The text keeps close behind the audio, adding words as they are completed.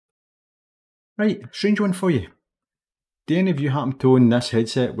Right, strange one for you. Do any of you happen to own this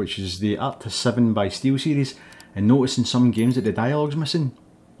headset, which is the Arctis 7 by SteelSeries, and notice in some games that the dialogue's missing?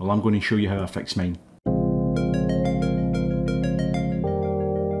 Well, I'm going to show you how I fix mine.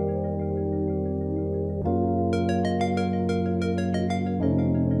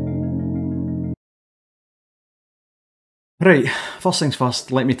 Right, first things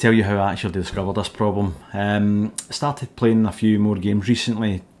first, let me tell you how I actually discovered this problem. I started playing a few more games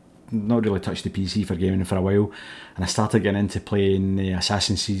recently, not really touched the PC for gaming for a while, and I started getting into playing the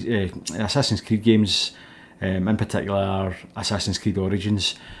Assassin's Creed games, in particular Assassin's Creed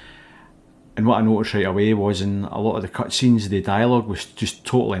Origins. And what I noticed right away was in a lot of the cutscenes, the dialogue was just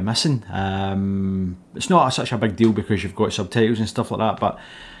totally missing. It's not such a big deal because you've got subtitles and stuff like that, but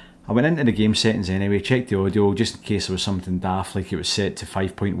I went into the game settings anyway, checked the audio just in case there was something daft, like it was set to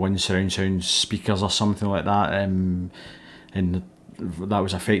 5.1 surround sound speakers or something like that, and that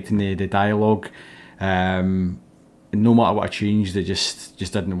was affecting the dialogue. And no matter what I changed, it just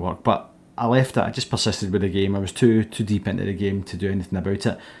didn't work. But I left it, I just persisted with the game. I was too deep into the game to do anything about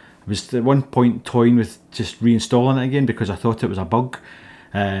it. I was at one point toying with just reinstalling it again because I thought it was a bug.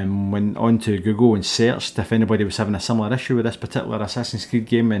 Went on to Google and searched if anybody was having a similar issue with this particular Assassin's Creed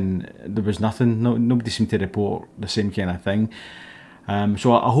game, and there was nothing. Nobody seemed to report the same kind of thing.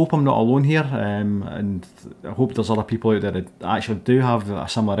 So I hope I'm not alone here, and I hope there's other people out there that actually do have a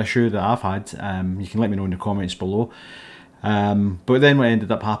similar issue that I've had. You can let me know in the comments below. But then what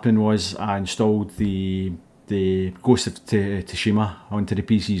ended up happening was I installed the Ghost of Tsushima onto the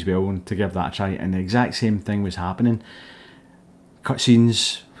PC as well, and to give that a try, and the exact same thing was happening.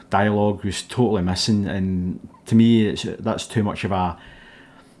 Cutscenes, dialogue was totally missing, and to me that's too much of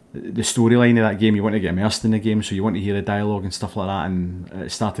the storyline of that game. You want to get immersed in the game, so you want to hear the dialogue and stuff like that, and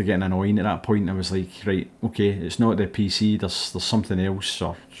it started getting annoying at that point. I was like, right, okay, it's not the PC, there's something else,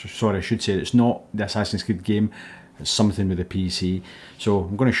 or sorry, I should say it's not the Assassin's Creed game, it's something with the PC. So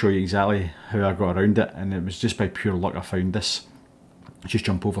I'm going to show you exactly how I got around it, and it was just by pure luck I found this. Let's just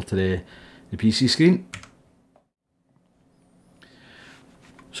jump over to the PC screen.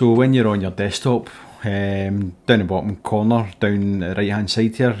 So when you're on your desktop, down the bottom corner, down the right hand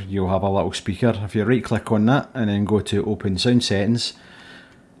side here, you'll have a little speaker. If you right click on that and then go to open sound settings,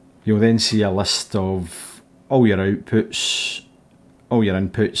 you'll then see a list of all your outputs, all your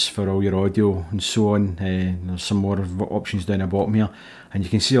inputs for all your audio and so on. There's some more options down the bottom here, and you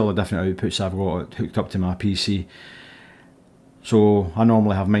can see all the different outputs I've got hooked up to my PC. So I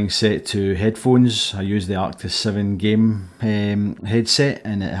normally have mine set to headphones. I use the Arctis 7 game headset,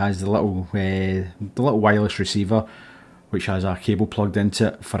 and it has the little wireless receiver which has a cable plugged into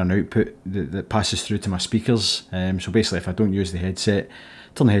it for an output that passes through to my speakers. So basically if I don't use the headset,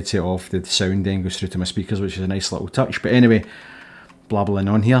 turn the headset off, the sound then goes through to my speakers, which is a nice little touch. But anyway, blabbling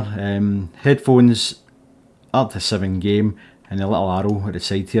on here. Headphones, Arctis 7 game, and the little arrow at the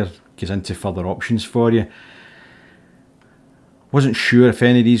side here goes into further options for you. Wasn't sure if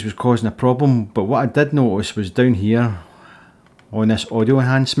any of these was causing a problem, but what I did notice was down here on this audio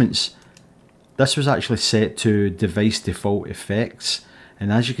enhancements, this was actually set to device default effects,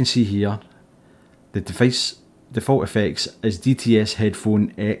 and as you can see here, the device default effects is DTS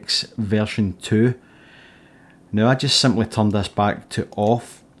Headphone X version 2. Now I just simply turned this back to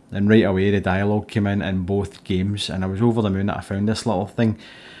off, and right away the dialogue came in both games, and I was over the moon that I found this little thing.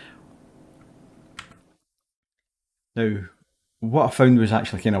 Now, what I found was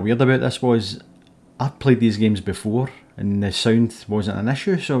actually kind of weird about this was I'd played these games before and the sound wasn't an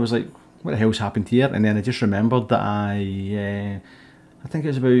issue, so I was like, what the hell's happened here? And then I just remembered that I think it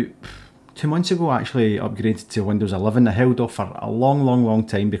was about 2 months ago I actually upgraded to Windows 11. I held off for a long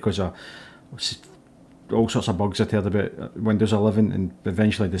time because of all sorts of bugs I'd heard about Windows 11, and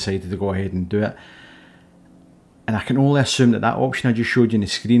eventually decided to go ahead and do it. And I can only assume that option I just showed you on the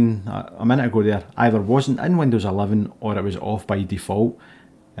screen a minute ago there either wasn't in Windows 11 or it was off by default,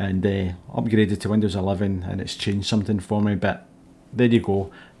 and upgraded to Windows 11 and it's changed something for me. But there you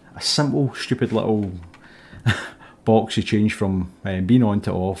go, a simple stupid little box you change from being on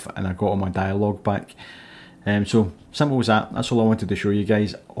to off, and I got all my dialogue back. So simple as that. That's all I wanted to show you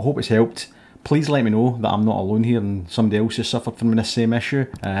guys. I hope it's helped. Please let me know that I'm not alone here and somebody else has suffered from this same issue.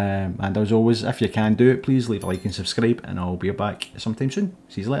 And as always, if you can do it, please leave a like and subscribe, and I'll be back sometime soon.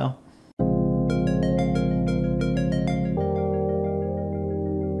 See you later.